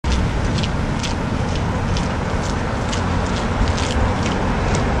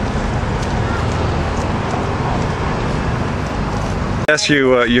Ask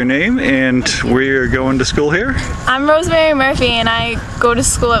you your name and where you're going to school here. I'm Rosemary Murphy and I go to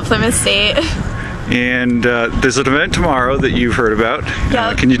school at Plymouth State. And there's an event tomorrow that you've heard about.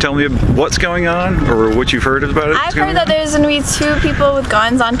 Yep. Can you tell me what's going on or what you've heard about it? I've heard that there's going to be 2 people with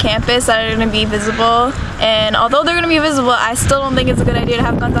guns on campus that are going to be visible. And although they're going to be visible, I still don't think it's a good idea to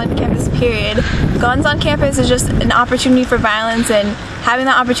have guns on campus, period. Guns on campus is just an opportunity for violence, and having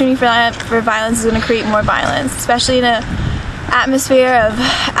that opportunity for violence is going to create more violence, especially in an atmosphere of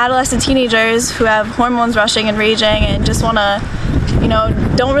adolescent teenagers who have hormones rushing and raging and just want to,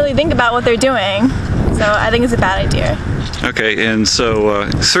 don't really think about what they're doing. So I think it's a bad idea. Okay, and so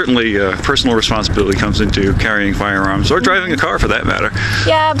certainly personal responsibility comes into carrying firearms or driving a car for that matter.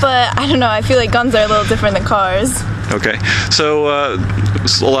 Yeah, but I don't know, I feel like guns are a little different than cars. Okay, so a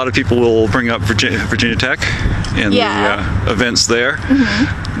lot of people will bring up Virginia Tech and the events there.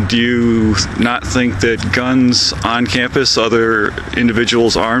 Mm-hmm. Do you not think that guns on campus, other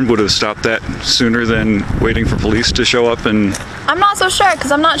individuals armed, would have stopped that sooner than waiting for police to show up? And I'm not so sure,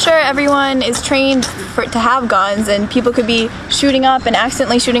 because I'm not sure everyone is trained to have guns, and people could be shooting up and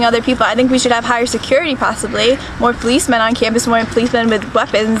accidentally shooting other people. I think we should have higher security, possibly more policemen on campus, more policemen with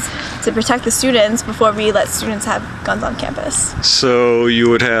weapons to protect the students before we let students have guns on campus. So you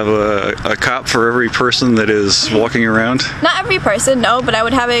would have a cop for every person that is walking around? Not every person, no, but I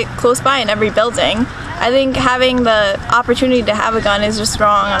would have it close by in every building. I think having the opportunity to have a gun is just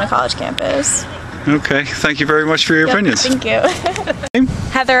wrong on a college campus. Okay, thank you very much for your opinions. Thank you.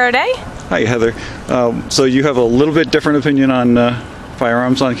 Heather O'Day. Hi, Heather. So you have a little bit different opinion on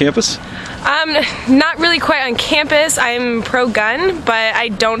firearms on campus? Not really quite on campus. I'm pro-gun, but I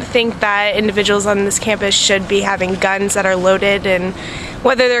don't think that individuals on this campus should be having guns that are loaded, and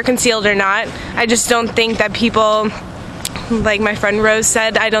whether they're concealed or not. I just don't think that people, like my friend Rose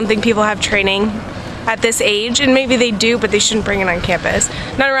said, I don't think people have training at this age, and maybe they do, but they shouldn't bring it on campus.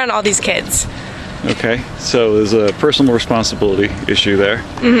 Not around all these kids. Okay, so there's a personal responsibility issue there.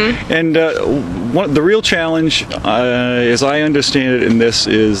 Mm-hmm. And the real challenge, as I understand it in this,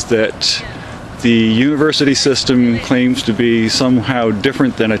 is that the university system claims to be somehow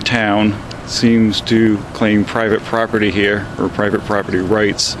different than a town, seems to claim private property here, or private property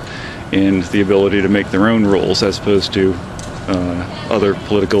rights, and the ability to make their own rules as opposed to other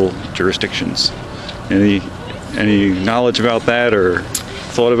political jurisdictions. Any knowledge about that, or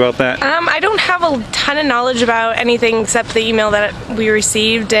thought about that? I don't have a ton of knowledge about anything except the email that we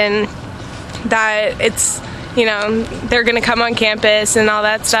received, and that it's, they're going to come on campus and all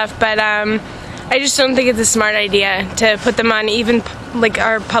that stuff, but I just don't think it's a smart idea to put them on even like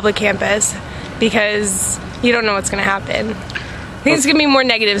our public campus, because you don't know what's going to happen. I think it's going to be more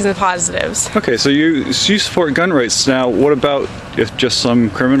negatives than positives. Okay, so you support gun rights. Now, what about if just some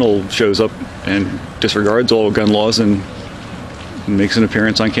criminal shows up and disregards all gun laws and makes an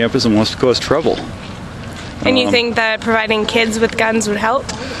appearance on campus and wants to cause trouble? And you think that providing kids with guns would help?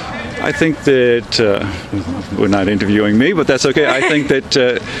 I think that, we're not interviewing me, but that's okay. I think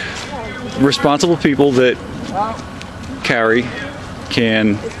that responsible people that carry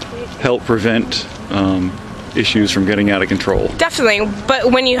can help prevent issues from getting out of control. Definitely,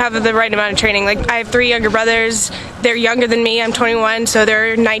 but when you have the right amount of training. Like, I have 3 younger brothers. They're younger than me. I'm 21, so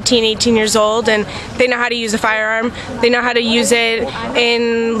they're 19, 18 years old, and they know how to use a firearm. They know how to use it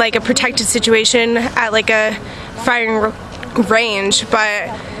in like a protected situation at like a firing range.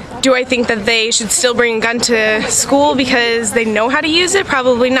 But do I think that they should still bring a gun to school because they know how to use it?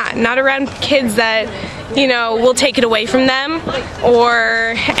 Probably not. Not around kids that, will take it away from them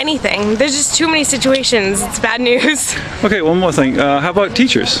or anything. There's just too many situations. It's bad news. Okay, one more thing. How about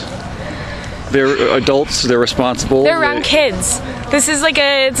teachers? They're adults, they're responsible. They're around kids. This is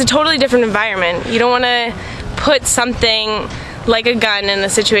it's a totally different environment. You don't want to put something like a gun in a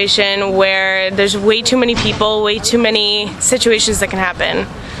situation where there's way too many people, way too many situations that can happen.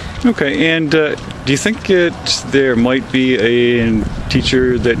 Okay, and do you think there might be a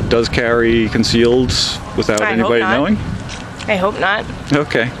teacher that does carry concealed without anybody knowing? I hope not.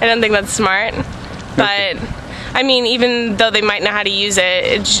 Okay. I don't think that's smart. But, I mean, even though they might know how to use it,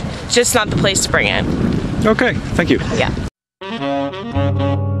 it's just not the place to bring it. Okay, thank you. Yeah.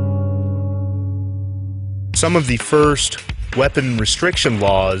 Some of the first weapon restriction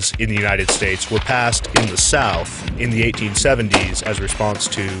laws in the United States were passed in the South in the 1870s as a response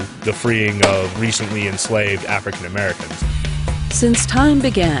to the freeing of recently enslaved African Americans. Since time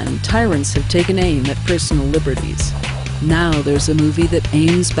began, tyrants have taken aim at personal liberties. Now there's a movie that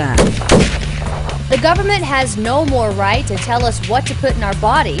aims back. The government has no more right to tell us what to put in our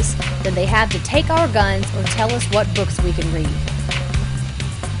bodies than they have to take our guns or tell us what books we can read.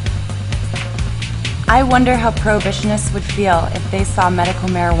 I wonder how prohibitionists would feel if they saw medical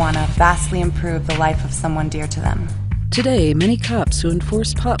marijuana vastly improve the life of someone dear to them. Today, many cops who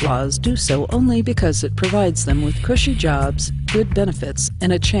enforce pot laws do so only because it provides them with cushy jobs, good benefits,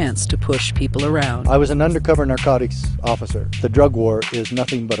 and a chance to push people around. I was an undercover narcotics officer. The drug war is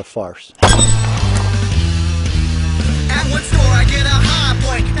nothing but a farce. At one store I get a high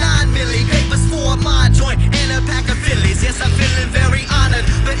point, 9 milli papers for my joint, and a pack of Phillies. Yes, I'm feeling very honored,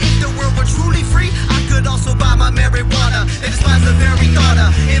 but if the world were truly free, I could also buy my marijuana. They despise the very thought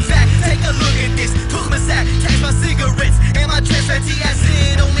of. In fact, take a look at this. Took my sack, catch my cigarettes, and my trash fatty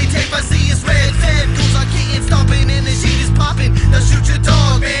acid. Only tape I see is red. Fed goes on kitten stomping, and the sheet is popping. Now shoot your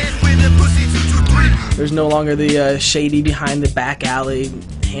dog, man, with a pussy 223. There's no longer the shady behind the back alley.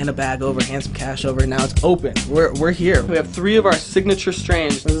 Hand a bag over, hand some cash over. Now it's open. We're here. We have 3 of our signature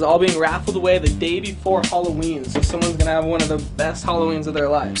strains. This is all being raffled away the day before Halloween, so someone's gonna have one of the best Halloweens of their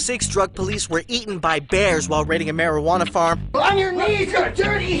life. 6 drug police were eaten by bears while raiding a marijuana farm. On your knees, you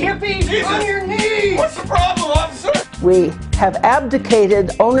dirty hippie! Jesus. On your knees! What's the problem, officer? We have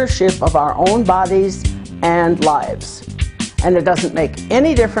abdicated ownership of our own bodies and lives. And it doesn't make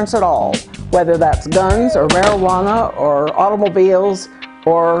any difference at all whether that's guns or marijuana or automobiles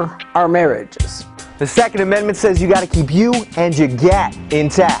or our marriages. The Second Amendment says you got to keep you and your gat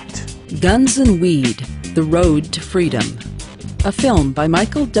intact. Guns and Weed, The Road to Freedom. A film by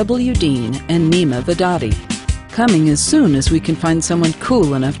Michael W. Dean and Nima Vadati. Coming as soon as we can find someone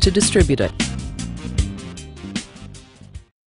cool enough to distribute it.